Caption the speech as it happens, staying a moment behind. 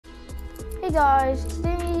Hey guys,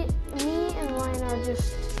 today me and Ryan are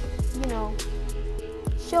just,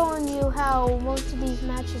 showing you how most of these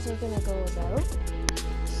matches are gonna go about.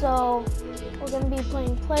 So, we're gonna be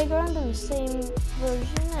playing Playground in the same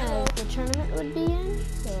version as the tournament would be in.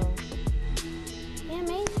 So, yeah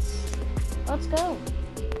mates, let's go.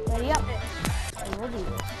 Ready up, and we'll do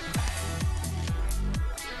this.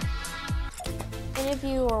 And if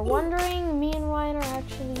you are wondering, me and Ryan are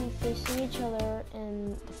actually facing each other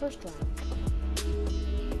in the first round.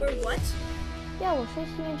 We're what? Yeah, we're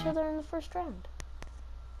facing each other in the first round.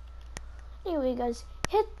 Anyway, guys,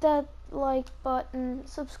 hit that like button,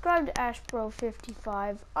 subscribe to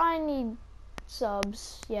AshBro55. I need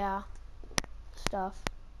subs, yeah, stuff.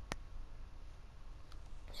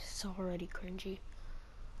 It's already cringy.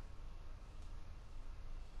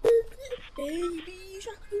 Baby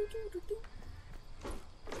shark.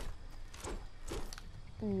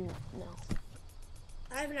 No.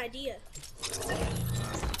 I have an idea.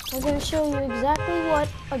 I'm going to show you exactly what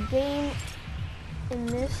a game in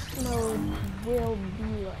this mode will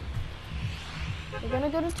be like. We're going to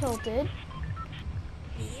go to Tilted,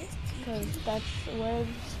 because that's where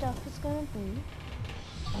the stuff is going to be.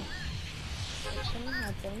 What's going to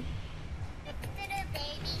happen?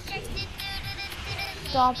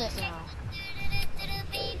 Stop it now.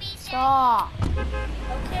 Stop.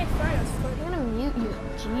 Okay, fine. I'm going to mute you.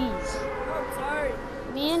 Jeez. Oh, I'm sorry.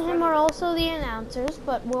 Me and him are also the announcers,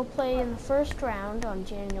 but we'll play in the first round on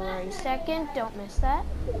January 2nd. Don't miss that.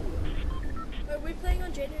 Are we playing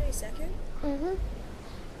on January 2nd? Mm-hmm.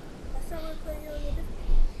 I thought we were playing on the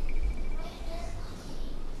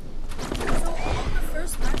So, the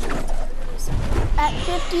first match on January 2nd? At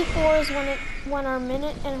 54 is when our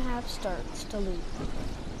minute and a half starts to loop.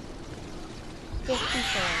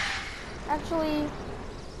 54. Actually,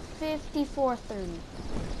 54:30.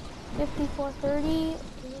 54:30.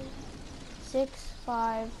 6,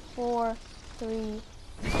 5, 4, 3,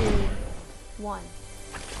 2, 1.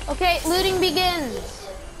 Okay, looting begins.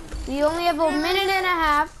 We only have a minute and a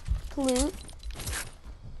half to loot.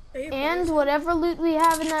 And whatever loot we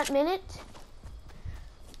have in that minute,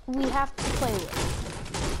 we have to play with.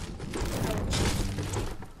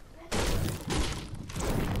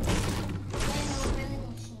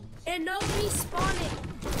 And no respawning.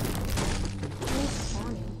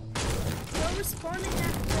 Respawning. No respawning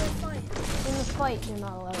after a fight. In the fight, you're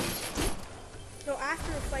not allowed. No,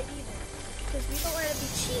 after a fight either. Because we don't want to be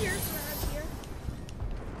cheaters around here.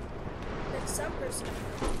 Like some person.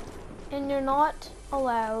 And you're not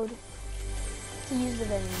allowed to use the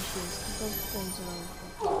vending machines, because those things are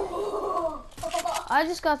overpowered. I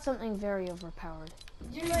just got something very overpowered.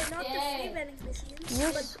 You're like not the free vending machines.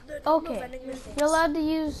 Yes. But the normal Okay. vending machines. You're allowed to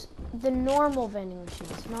use the normal vending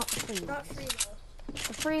machines, not the free Not ones. free though.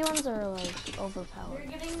 The free ones are like overpowered.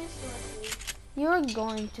 You're getting this one. You're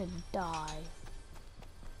going to die.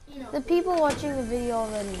 The people watching the video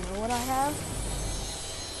already know what I have.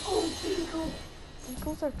 Oh, Beagle.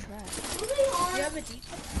 Eagles are trash. Do you have a Jeep?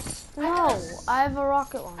 No, I have a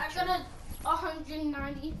rocket launcher. I got a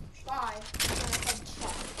 195.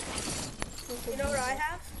 You know what I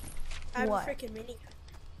have? I have What? a freaking mini.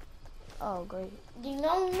 Oh, great. You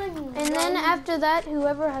know, And then after that,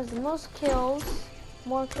 whoever has the most kills,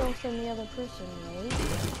 more kills than the other person, really,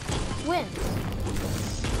 wins.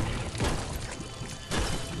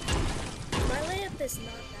 My layup is not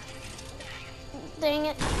that. Dang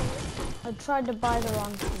it. I tried to buy the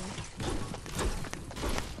wrong thing.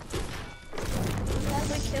 Have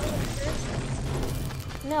we killed him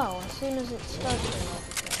first? No, as soon as it starts, you're allowed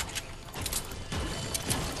to kill.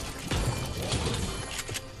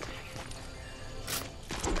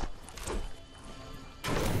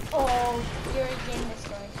 oh, you're getting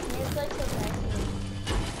destroyed. It's like the best.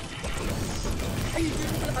 Are you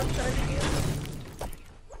doing the outside again?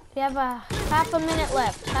 We have a half a minute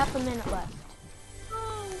left. Half a minute left.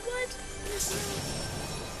 Oh, what?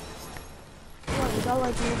 Oh, you got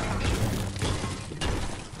like no time.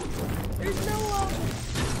 There's no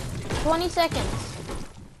 20 seconds.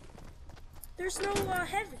 there's no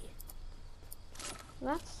heavy.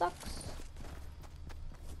 That sucks.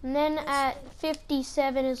 And then at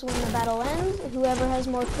 57 is when the battle ends. Whoever has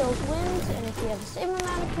more kills wins, and if we have the same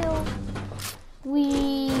amount of kills,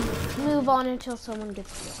 we move on until someone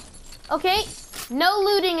gets killed. Okay, no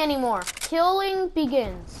looting anymore. Killing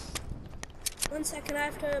begins. 1 second, I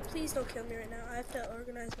have to, please don't kill me right now. I have to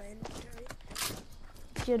organize my inventory.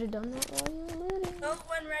 Should have done that while you were looting. Oh,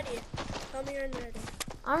 when ready. Tell me when ready.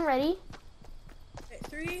 I'm ready. Okay,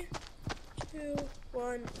 3, 2,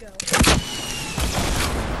 1, go.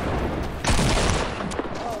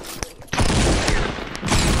 Oh,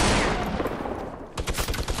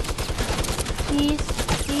 Jeez.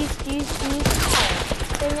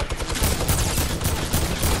 Dang it.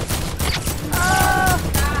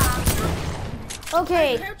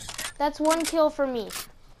 Okay, that's 1 kill for me.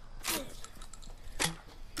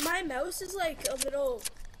 My mouse is like a little...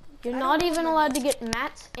 You're not even allowed to get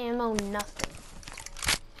mats, ammo, nothing.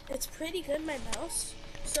 It's pretty good, my mouse.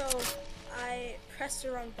 So I pressed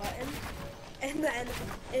the wrong button and then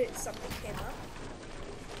something came up.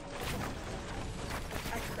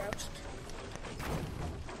 I crouched.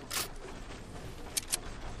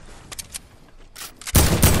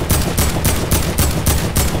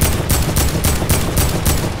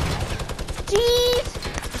 Jeez!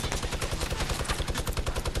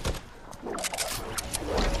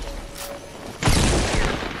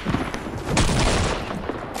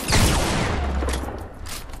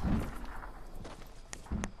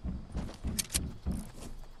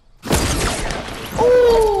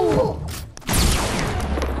 Ooh!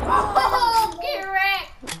 Oh, get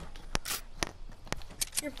wrecked.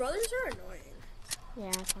 Your brothers are annoying.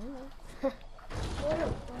 Yeah, kind of.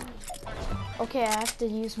 Okay, I have to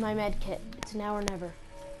use my med kit. It's now or never.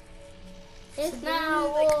 It's now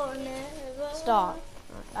or never. Stop.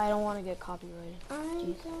 I don't want to get copyrighted.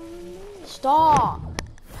 Jeez. Stop!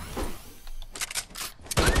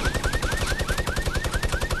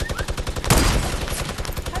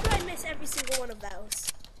 How do I miss every single one of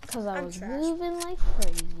those? Because I I'm was trash. moving like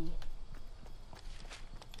crazy.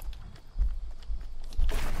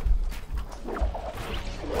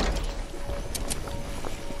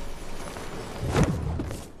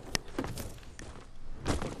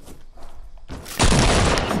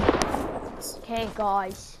 Okay,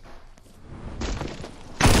 guys.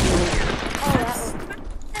 Oh, that was...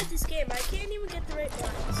 At this game, I can't even get the right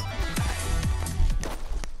buttons.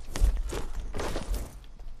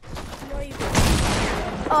 No, you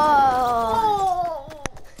Oh!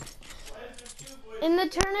 In the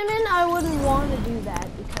tournament, I wouldn't want to do that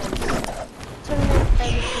because tournament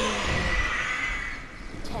everything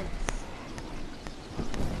is tense.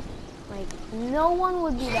 Like, no one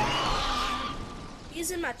would be that.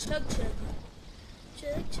 using my chug.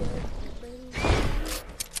 Chug.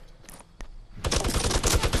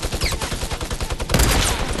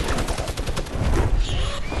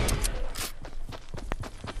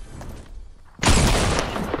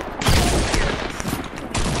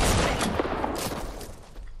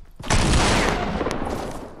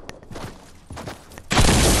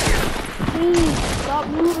 Please, stop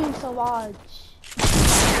moving so much.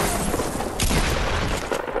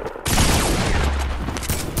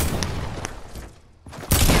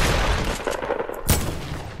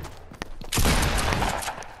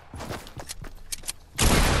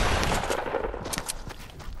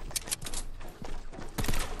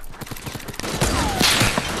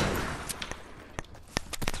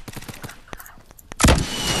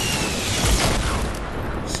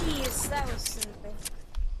 Jeez, that was simple.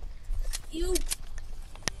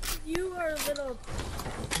 You are a little...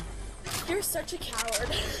 You're such a coward.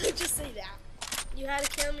 Just say that. You had to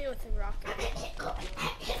kill me with a rocket.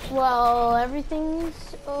 Well,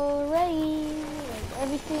 everything's already. Like,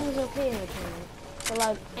 everything's okay in the tournament. We're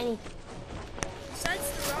allowed anything.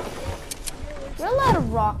 Besides the rocket, You're allowed a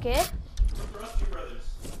rocket.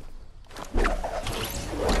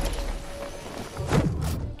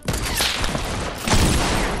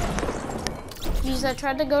 Jeez, I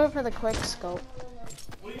tried to go for the quick scope.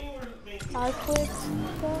 I quick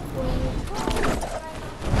scope.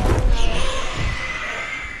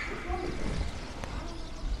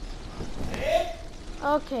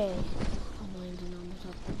 Okay. I'm landing on the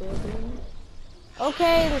top of the building.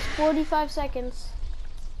 Okay, there's 45 seconds.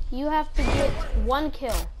 You have to get 1 kill.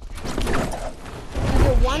 If you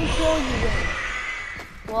get 1 kill, you win.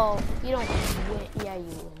 Well, you don't win. Yeah, you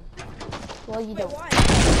win. Well, you don't. why?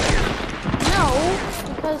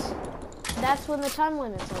 No, because that's when the time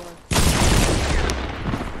limit's over.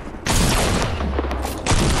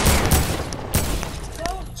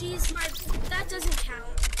 Oh, jeez, that doesn't count.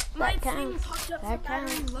 My thing counts. popped up That from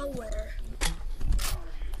counts. lower.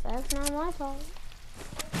 That's not my fault.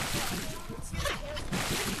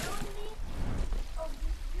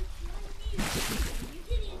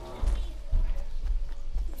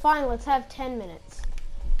 Fine, let's have 10 minutes.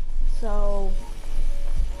 So,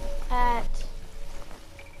 at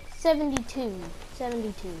 72.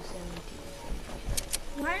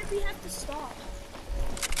 Why did we have to stop?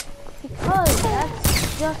 Because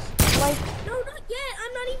that's just like, No, not yet.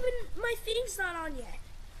 I'm not even, my thing's not on yet.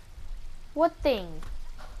 what thing?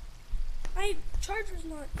 My charger's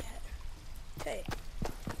not yet. Okay.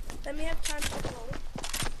 Let me have time to load.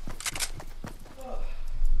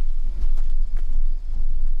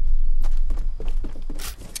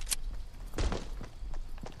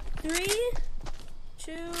 3,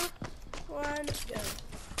 2, 1, go.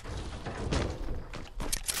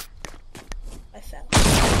 I fell.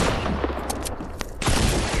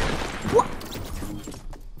 What?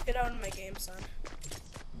 Get out of my game, son.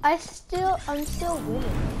 I'm still winning.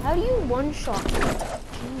 How do you one shot me?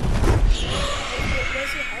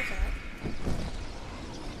 Where's your health at?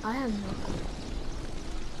 I have no clue.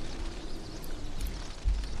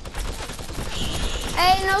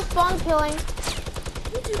 Hey, no spawn killing.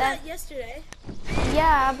 You did that yesterday.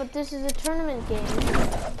 Yeah, but this is a tournament game.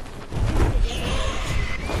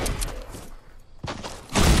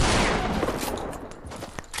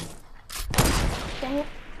 Dang it.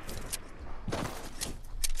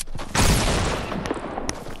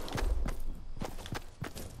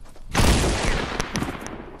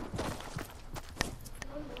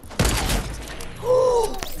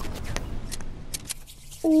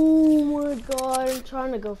 Oh my god, I'm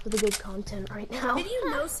trying to go for the good content right now. Did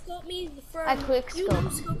you no scope me from? I quick You scope. no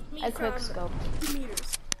scoped me I quick from scope. 2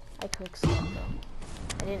 meters. I quick scope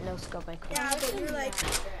though. I didn't no scope, I quick. Yeah, but you're like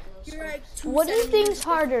 2 What do you centimeters think's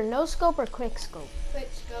harder, no scope or quick scope? Quick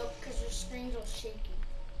scope, because your screen's all shaky.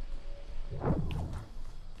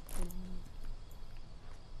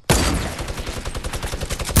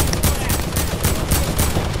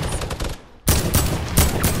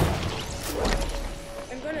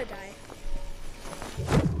 I'm gonna die.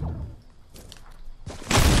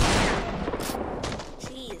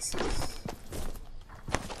 Jeez.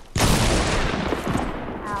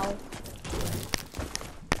 Ow.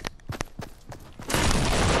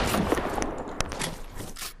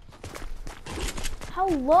 How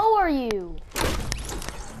low are you?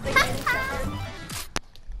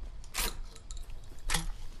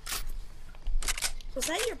 Was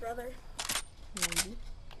that your brother? Maybe.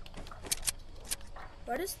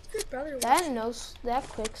 Why does your brother watch That you? that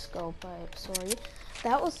quick scope, sorry.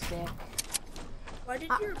 That was sick. Why does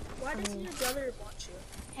your brother watch you?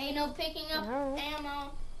 Hey, no picking up No.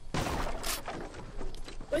 ammo.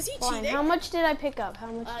 Was he Fine. cheating? How much did I pick up? How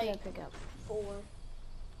much did I Like- pick up? 4.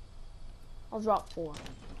 I'll drop 4.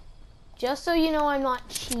 Just so you know I'm not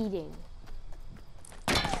cheating.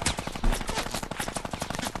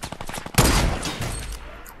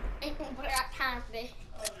 But I got time for this.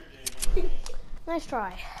 Nice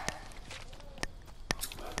try.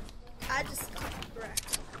 I just got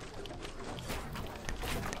wrecked.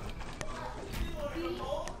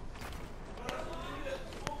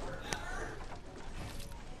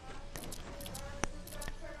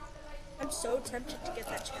 I'm so tempted to get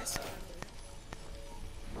that chest.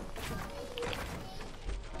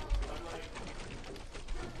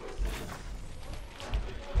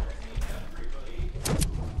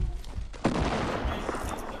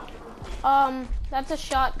 That's a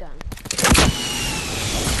shotgun.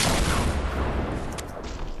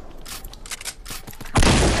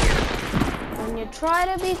 When you try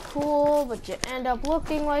to be cool, but you end up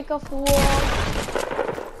looking like a fool.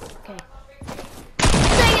 Okay.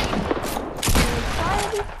 Dang it! When you try to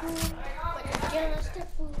be cool. But you're just a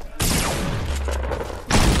fool.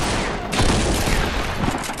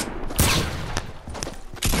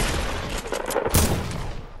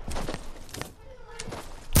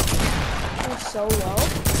 I'm so low.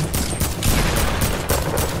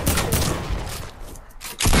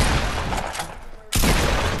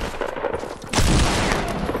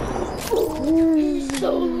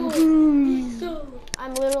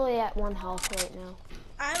 I'm literally at 1 health right now.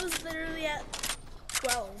 I was literally at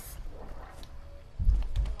 12.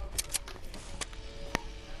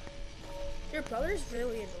 Your brother's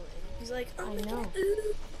really annoying. He's like, oh I my know. God,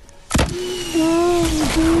 ooh.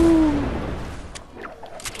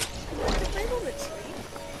 Have to climb on the tree.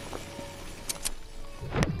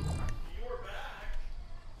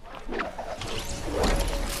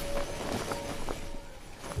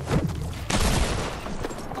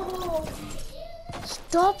 Oh,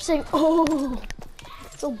 Stop saying, oh,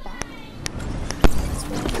 so bad.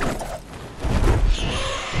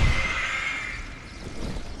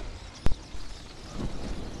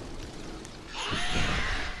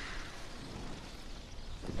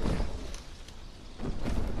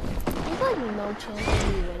 There's like no chance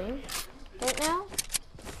of me winning right now.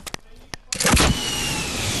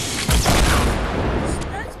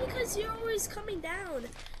 That's because you're always coming down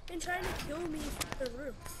and trying to kill me from the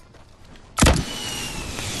roof.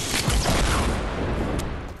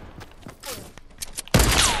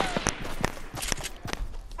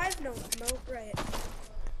 I have no ammo, right?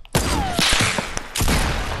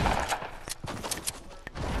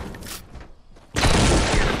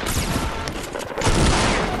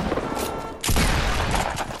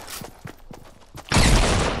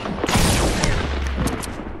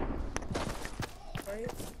 right?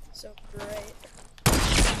 So great.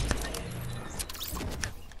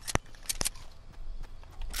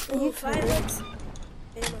 Ooh, 5x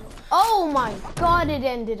ammo. Oh my god, it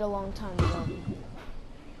ended a long time ago.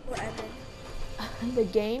 What ended? The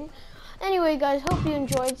game. Anyway, guys, hope you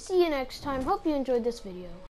enjoyed. See you next time. Hope you enjoyed this video.